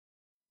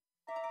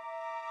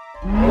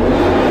Hey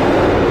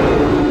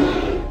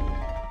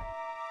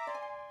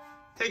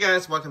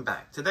guys, welcome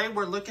back. Today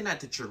we're looking at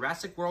the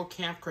Jurassic World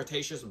Camp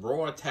Cretaceous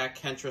Roar Attack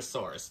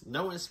Kentrosaurus,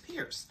 known as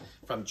Pierce,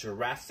 from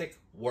Jurassic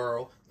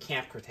World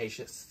Camp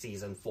Cretaceous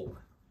Season 4.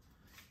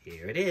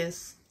 Here it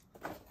is.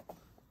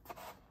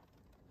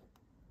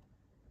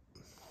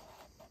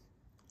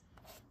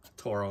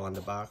 Toro on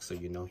the box, so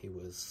you know he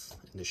was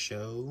in the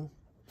show.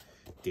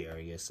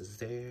 Darius is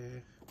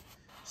there.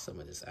 Some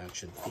of his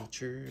action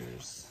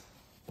features.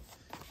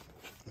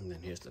 And then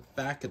here's the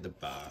back of the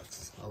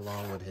box,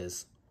 along with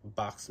his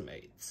box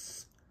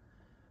mates.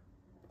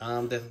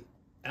 The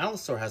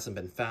Dinosaur hasn't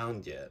been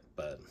found yet,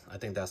 but I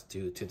think that's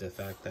due to the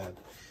fact that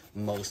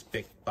most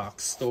big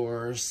box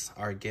stores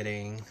are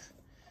getting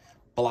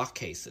block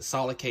cases,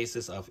 solid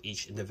cases of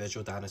each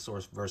individual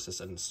dinosaurs versus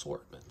an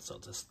assortment. So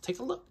just take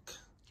a look.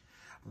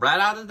 Right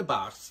out of the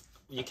box,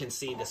 you can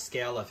see the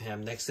scale of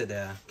him next to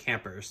the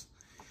campers.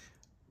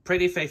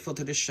 Pretty faithful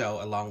to the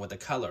show, along with the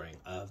coloring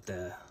of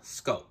the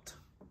sculpt.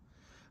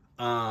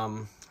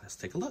 Let's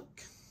take a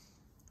look.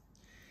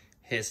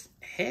 His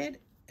head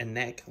and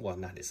neck, well,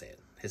 not his head.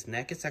 His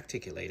neck is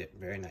articulated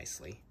very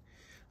nicely,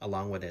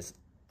 along with his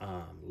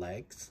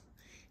legs.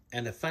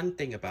 And the fun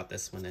thing about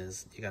this one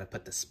is you got to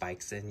put the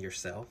spikes in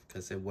yourself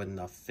because it wouldn't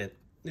have fit,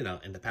 you know,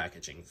 in the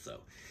packaging.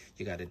 So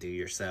you got to do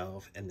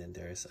yourself. And then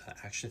there's an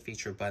action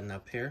feature button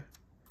up here.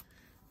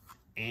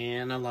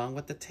 And along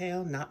with the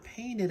tail, not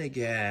painted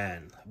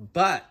again.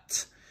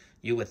 But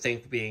you would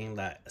think, being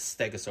that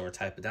stegosaur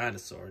type of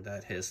dinosaur,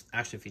 that his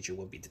action feature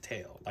would be the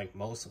tail, like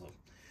most of them.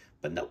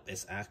 But nope,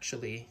 it's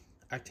actually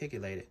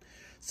articulated.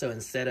 So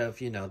instead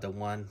of, you know, the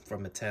one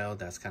from Mattel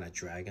that's kind of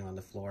dragging on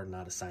the floor,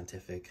 not a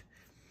scientific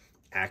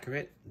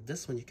accurate,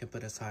 this one you can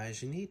put as high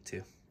as you need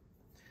to.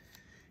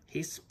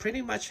 He's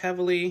pretty much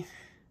heavily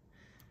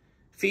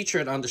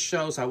featured on the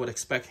shows. I would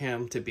expect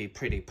him to be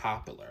pretty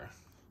popular.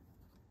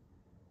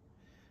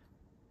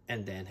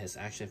 And then his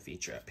action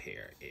feature up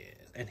here is,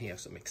 and he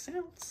also makes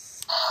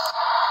sounds.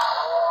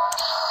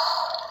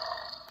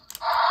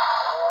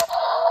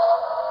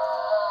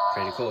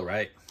 Pretty cool,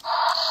 right?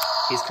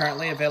 He's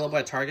currently available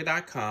at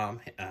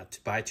Target.com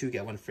to buy 2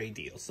 get 1 free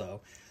deal.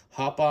 So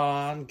hop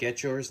on,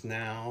 get yours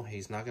now.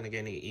 He's not going to get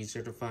any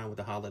easier to find with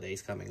the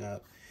holidays coming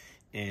up.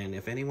 And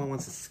if anyone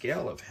wants a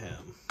scale of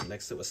him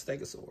next to a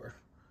stegosaur,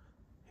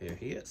 here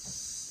he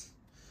is.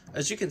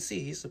 As you can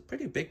see, he's a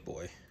pretty big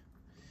boy.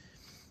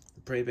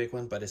 A pretty big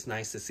one, but it's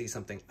nice to see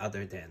something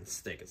other than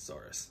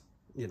stegosaurus,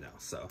 you know,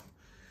 so.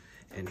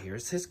 And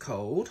here's his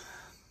code.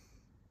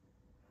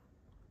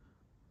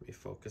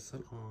 Refocus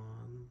it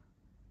on.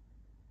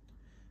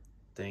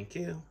 Thank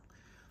you.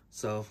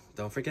 So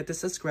don't forget to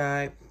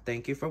subscribe.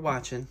 Thank you for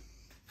watching.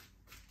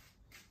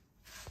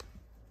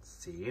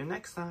 See you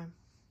next time.